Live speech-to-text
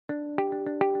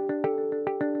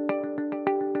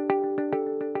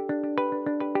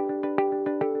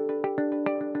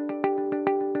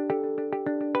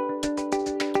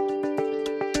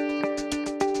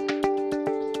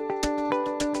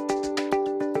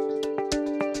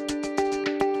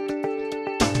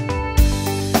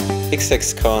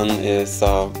XtextCon is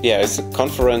it's a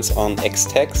conference on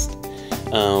Xtext,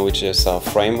 which is a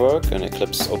framework, an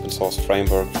Eclipse open source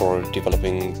framework for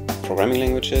developing programming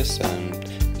languages and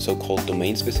so-called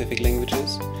domain-specific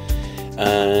languages.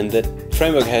 And that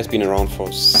framework has been around for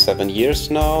 7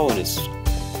 years now, and it's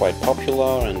quite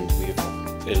popular, and we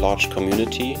have a large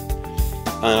community.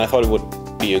 And I thought it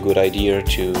would be a good idea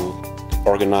to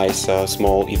organize a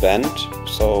small event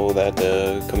so that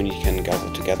the community can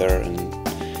gather together and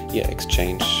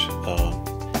exchange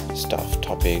stuff,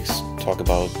 topics, talk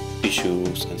about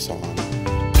issues and so on.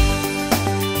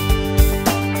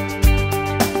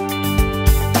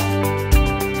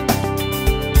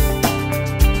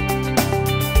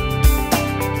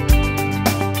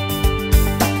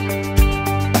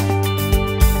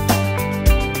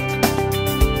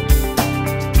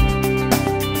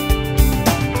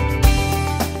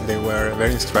 They were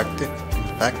very instructive. In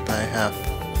fact, I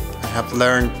have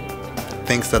learned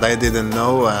things that I didn't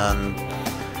know, and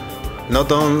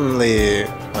not only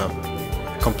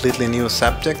completely new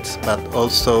subjects, but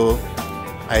also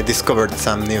I discovered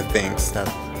some new things that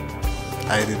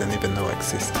I didn't even know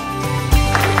existed.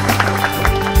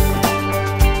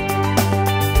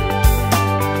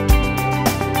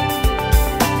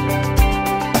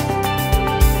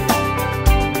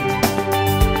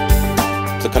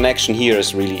 The connection here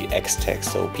is really Xtext,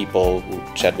 so people who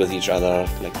chat with each other,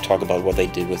 like talk about what they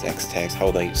did with Xtext,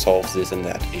 how they solved this and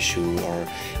that issue,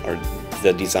 or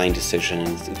the design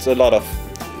decisions. It's a lot of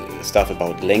stuff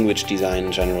about language design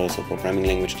in general, so programming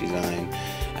language design,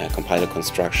 compiler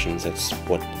constructions. That's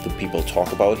what the people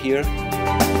talk about here.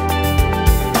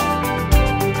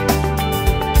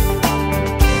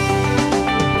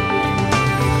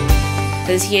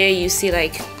 Because here you see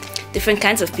like different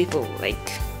kinds of people, like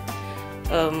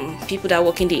people that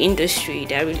work in the industry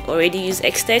that already use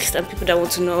Xtext and people that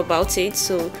want to know about it.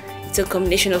 So it's a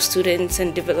combination of students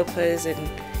and developers and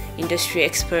industry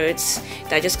experts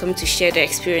that are just coming to share their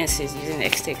experiences using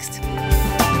Xtext.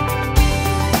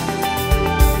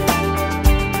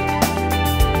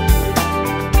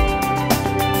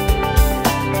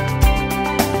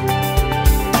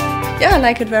 Yeah, I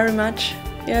like it very much.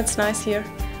 Yeah, it's nice here.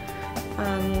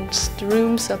 And the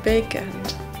rooms are big,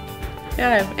 and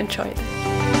yeah, I enjoy it.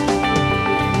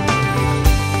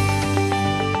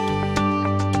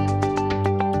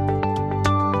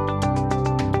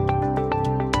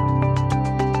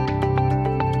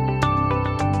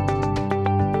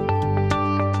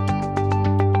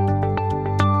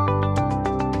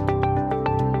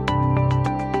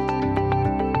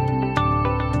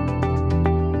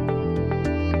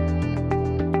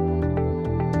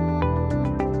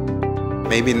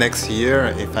 Maybe next year,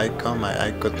 if I come,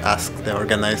 I could ask the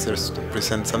organizers to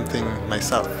present something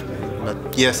myself. But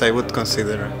yes, I would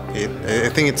consider it. I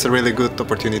think it's a really good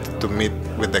opportunity to meet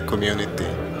with the community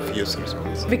of users.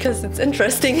 Because it's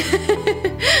interesting.